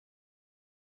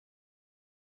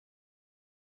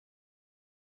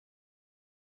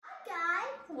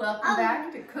Welcome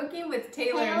back to Cooking with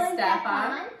Taylor and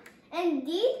Stefan. And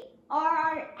these are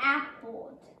our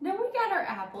apples. Now we got our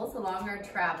apples along our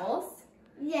travels.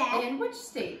 Yeah. And which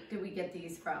state did we get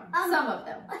these from? Some of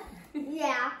them.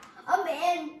 Yeah.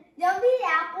 And these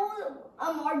apples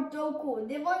are so cool.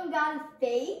 This one got a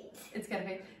face. It's got a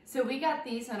face. So we got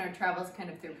these on our travels kind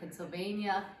of through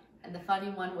Pennsylvania. And the funny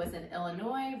one was in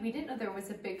Illinois. We didn't know there was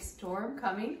a big storm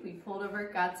coming. We pulled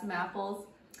over, got some apples.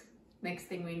 Next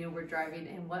thing we knew, we're driving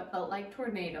in what felt like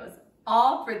tornadoes.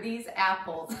 All for these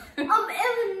apples. It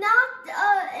was not,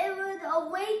 it was a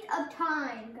waste of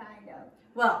time, kind of.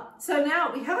 Well, so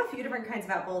now we have a few different kinds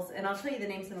of apples, and I'll show you the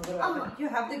names in a little bit. You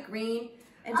have the green,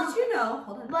 and did you know,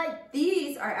 hold on, but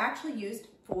these are actually used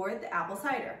for the apple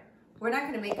cider. We're not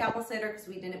gonna make apple cider because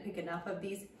we didn't pick enough of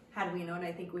these. Had we known,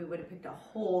 I think we would have picked a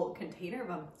whole container of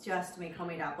them just to make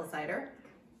homemade apple cider.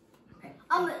 Okay.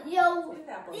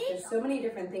 There's so many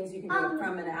different things you can do,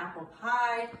 from an apple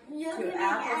pie to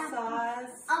applesauce.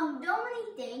 So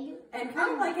many things. And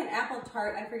kind of like an apple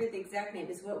tart, I forget the exact name,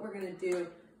 is what we're gonna do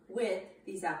with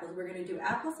these apples. We're gonna do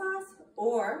applesauce,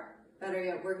 or better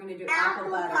yet, we're gonna do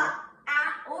apple butter.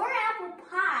 Or apple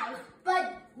pie.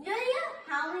 But do you know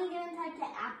how many different types of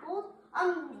apples?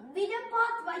 We just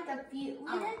bought like a few.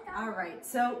 All right,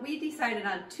 so we decided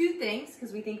on two things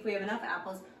because we think we have enough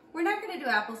apples. We're not gonna do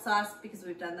applesauce because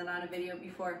we've done that on a video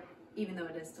before, even though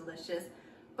it is delicious.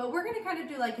 But we're gonna kind of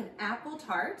do like an apple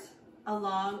tart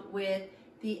along with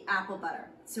the apple butter.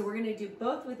 So we're gonna do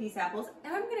both with these apples,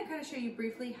 and I'm gonna kind of show you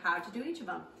briefly how to do each of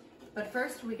them. But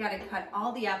first, we gotta cut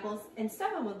all the apples, and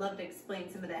Stefan would love to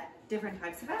explain some of the different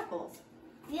types of apples.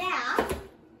 Yeah.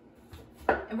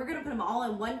 And we're gonna put them all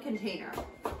in one container,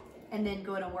 and then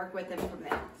go and work with them from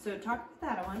there. So talk to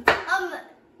that one.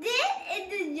 This is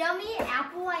the yummiest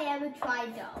apple I ever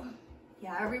tried though.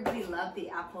 Yeah, everybody loved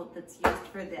the apple that's used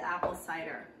for the apple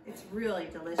cider. It's really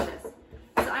delicious.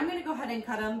 So I'm gonna go ahead and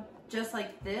cut them just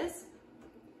like this,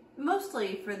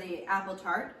 mostly for the apple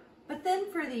tart, but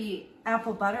then for the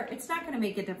apple butter, it's not gonna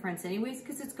make a difference anyways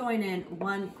because it's going in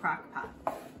one crock pot.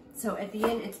 So at the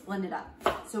end, it's blended up,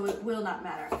 so it will not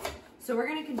matter. So we're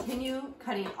gonna continue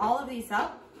cutting all of these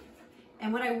up.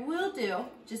 And what I will do,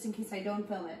 just in case I don't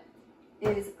film it,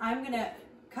 is I'm gonna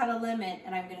cut a lemon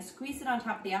and I'm gonna squeeze it on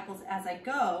top of the apples as I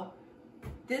go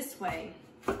this way.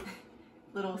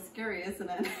 Little scary, isn't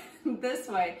it? This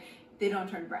way, they don't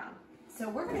turn brown. So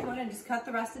we're gonna go ahead and just cut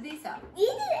the rest of these out.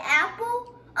 Eating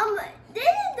apple, this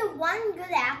is the one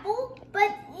good apple,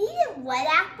 but eating wet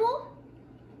apple,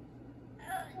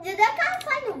 you just gotta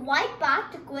find the white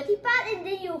box, the squishy part, and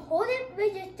then you hold it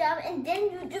with your thumb, and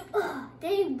then you do,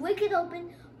 then you break it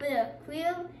open with a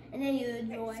cream, and then you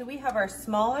enjoy. Okay, so we have our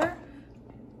smaller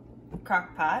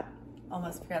crock pot.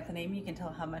 Almost forgot the name. You can tell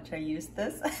how much I used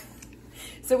this.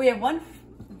 So we have one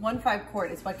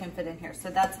 5-quart is what can fit in here. So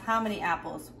that's how many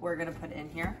apples we're gonna put in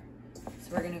here.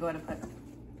 So we're gonna go ahead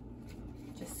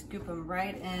and just scoop them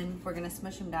right in. We're gonna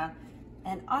smush them down.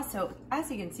 And also,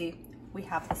 as you can see, we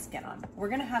have the skin on. We're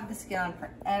gonna have the skin on for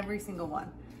every single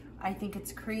one. I think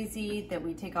it's crazy that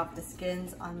we take off the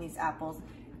skins on these apples.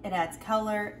 It adds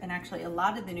color, and actually a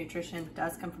lot of the nutrition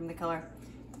does come from the color.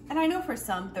 And I know for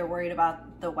some, they're worried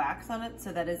about the wax on it,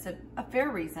 so that is a fair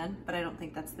reason, but I don't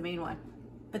think that's the main one.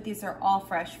 But these are all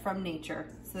fresh from nature,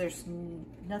 so there's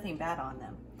nothing bad on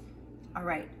them. All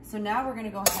right, so now we're gonna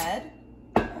go ahead.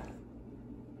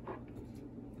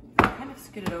 I kind of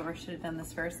scooted over, should have done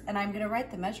this first. And I'm gonna write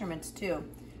the measurements too.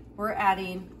 We're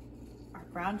adding our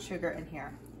brown sugar in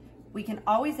here. We can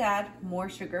always add more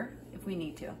sugar if we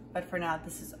need to, but for now,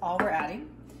 this is all we're adding.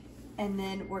 And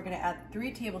then we're gonna add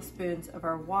 3 tablespoons of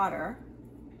our water.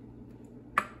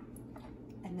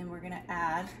 And then we're gonna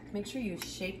add, make sure you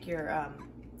shake your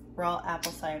raw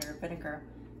apple cider vinegar.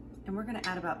 And we're gonna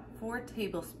add about 4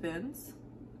 tablespoons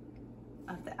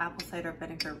of the apple cider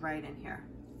vinegar right in here.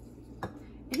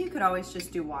 And you could always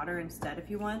just do water instead if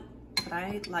you want, but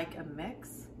I like a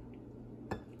mix.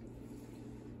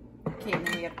 Okay, and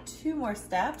then we have 2 more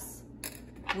steps.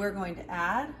 We're going to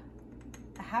add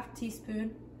a 1/2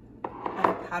 teaspoon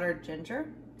of powdered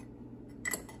ginger.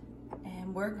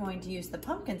 And we're going to use the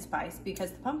pumpkin spice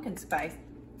because the pumpkin spice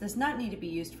does not need to be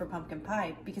used for pumpkin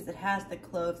pie because it has the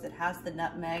cloves, it has the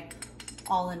nutmeg,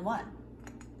 all in one.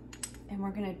 And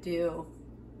we're gonna do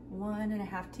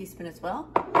 1.5 teaspoons as well.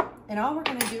 And all we're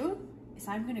gonna do is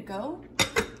I'm gonna go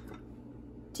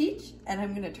teach, and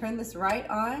I'm gonna turn this right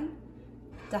on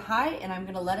to high, and I'm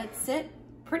gonna let it sit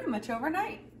pretty much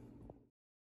overnight.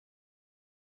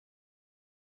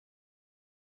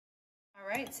 All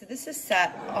right, so this is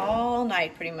set all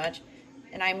night pretty much.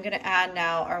 And I'm gonna add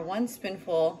now our 1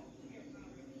 spoonful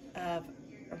of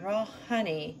raw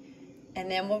honey And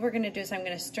then what we're gonna do is I'm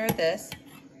gonna stir this,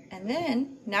 and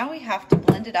then now we have to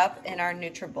blend it up in our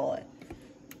NutriBullet.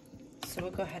 So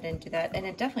we'll go ahead and do that. And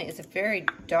it definitely is a very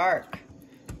dark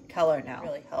color now.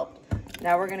 Really helped.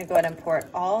 Now we're gonna go ahead and pour it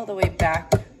all the way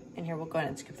back in here. We'll go ahead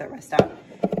and scoop that rest out.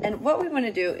 And what we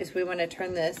wanna do is we wanna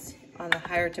turn this on the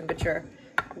higher temperature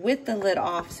with the lid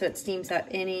off so it steams out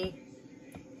any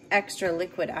extra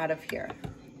liquid out of here.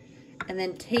 And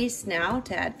then taste now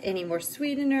to add any more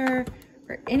sweetener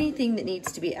or anything that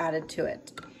needs to be added to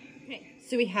it. Okay,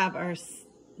 so we have our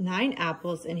 9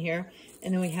 apples in here,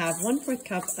 and then we have 1/4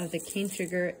 cup of the cane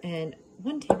sugar and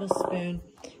 1 tablespoon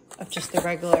of just the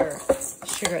regular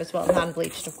sugar as well,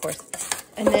 non-bleached of course.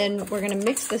 And then we're gonna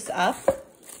mix this up,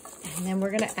 and then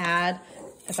we're gonna add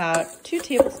about 2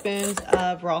 tablespoons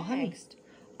of raw honey.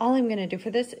 All I'm gonna do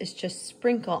for this is just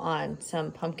sprinkle on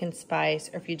some pumpkin spice,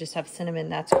 or if you just have cinnamon,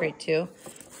 that's great too.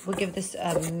 We'll give this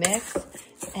a mix.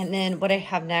 And then what I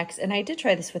have next, and I did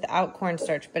try this without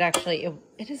cornstarch, but actually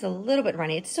it is a little bit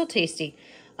runny. It's still tasty.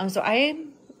 So I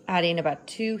am adding about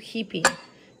 2 heaping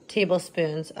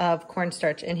tablespoons of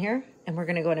cornstarch in here, and we're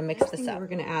gonna go ahead and mix this up. What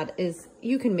we're gonna add is,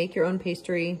 you can make your own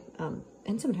pastry,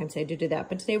 and sometimes I do that,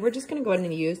 but today we're just gonna go ahead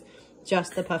and use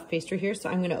just the puff pastry here. So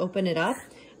I'm gonna open it up.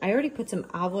 I already put some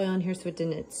olive oil in here so it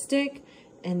didn't stick,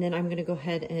 and then I'm gonna go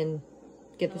ahead and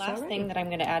get this out. The last thing that I'm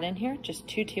gonna add in here, just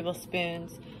 2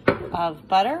 tablespoons of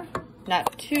butter.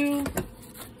 Not too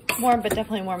warm, but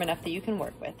definitely warm enough that you can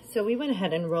work with. So we went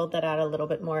ahead and rolled that out a little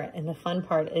bit more, and the fun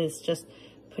part is just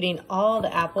putting all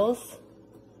the apples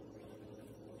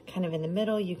kind of in the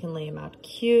middle. You can lay them out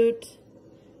cute.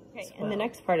 Okay, well. And the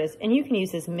next part is, and you can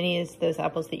use as many as those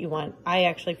apples that you want. I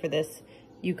actually, for this,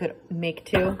 you could make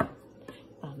 2.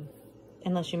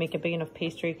 Unless you make a big enough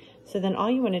pastry. So then all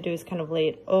you want to do is kind of lay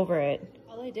it over it.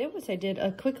 All I did was I did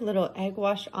a quick little egg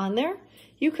wash on there.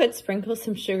 You could sprinkle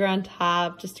some sugar on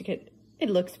top just to get, it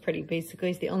looks pretty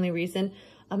basically is the only reason.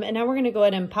 And now we're going to go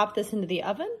ahead and pop this into the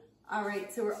oven. All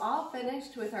right, so we're all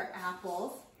finished with our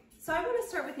apples. So I'm going to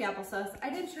start with the applesauce.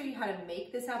 I didn't show you how to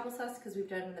make this applesauce because we've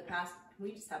done it in the past.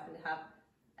 We just happen to have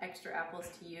extra apples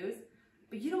to use.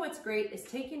 But you know what's great is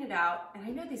taking it out, and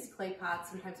I know these clay pots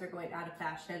sometimes are going out of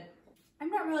fashion. I'm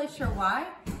not really sure why,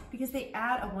 because they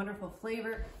add a wonderful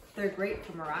flavor. They're great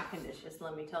for Moroccan dishes,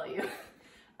 let me tell you.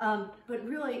 But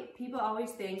really, people always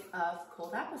think of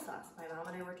cold applesauce. My mom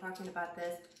and I were talking about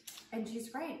this, and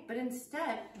she's right. But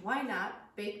instead, why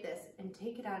not bake this and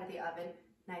take it out of the oven,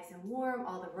 nice and warm,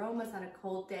 all the aromas on a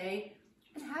cold day,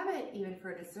 and have it even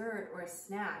for a dessert or a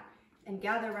snack, and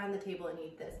gather around the table and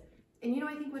eat this. And you know,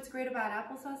 I think what's great about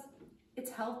applesauce, it's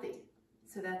healthy.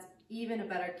 So that's even a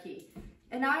better key.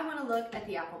 And now I want to look at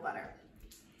the apple butter.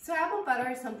 So apple butter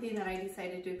is something that I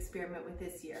decided to experiment with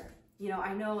this year. You know,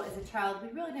 I know as a child, we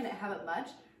really didn't have it much,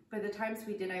 but the times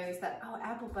we did, I always thought, oh,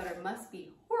 apple butter must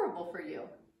be horrible for you.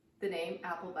 The name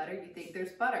apple butter, you think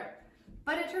there's butter.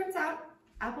 But it turns out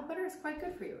apple butter is quite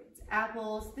good for you. It's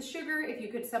apples, the sugar, if you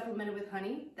could supplement it with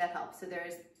honey, that helps. So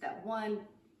there's that one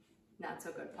not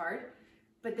so good part,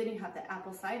 but then you have the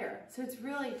apple cider. So it's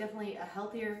really definitely a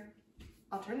healthier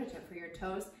alternative for your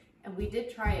toast. And we did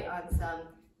try it on some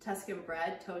Tuscan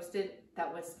bread, toasted,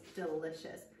 that was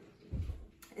delicious.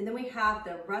 And then we have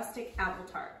the rustic apple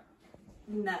tart.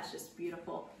 And that's just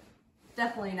beautiful.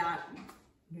 Definitely not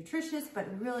nutritious, but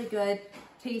really good,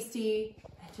 tasty.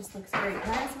 It just looks great.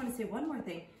 And I just want to say one more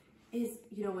thing is,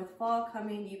 you know, with fall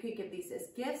coming, you could give these as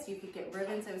gifts. You could get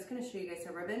ribbons. I was going to show you guys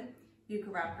a ribbon. You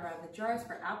could wrap it around the jars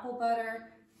for apple butter.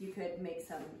 You could make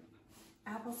some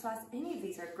applesauce. Any of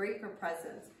these are great for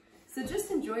presents. So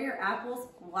just enjoy your apples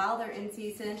while they're in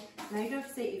season. And I do have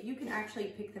to say, if you can actually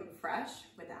pick them fresh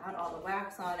without all the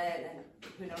wax on it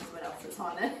and who knows what else is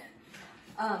on it,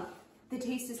 the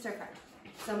taste is different.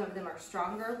 Some of them are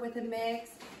stronger with a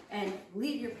mix, and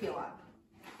leave your peel on.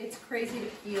 It's crazy to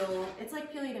peel. It's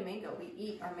like peeling a mango. We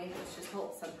eat our mangoes just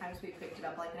whole. Sometimes we picked it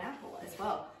up like an apple as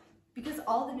well, because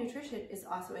all the nutrition is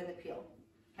also in the peel.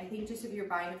 I think just if you're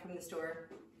buying it from the store,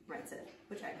 rinse it,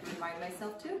 which I can remind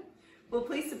myself too. Well,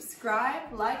 please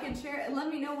subscribe, like, and share, and let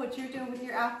me know what you're doing with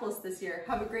your apples this year.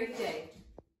 Have a great day.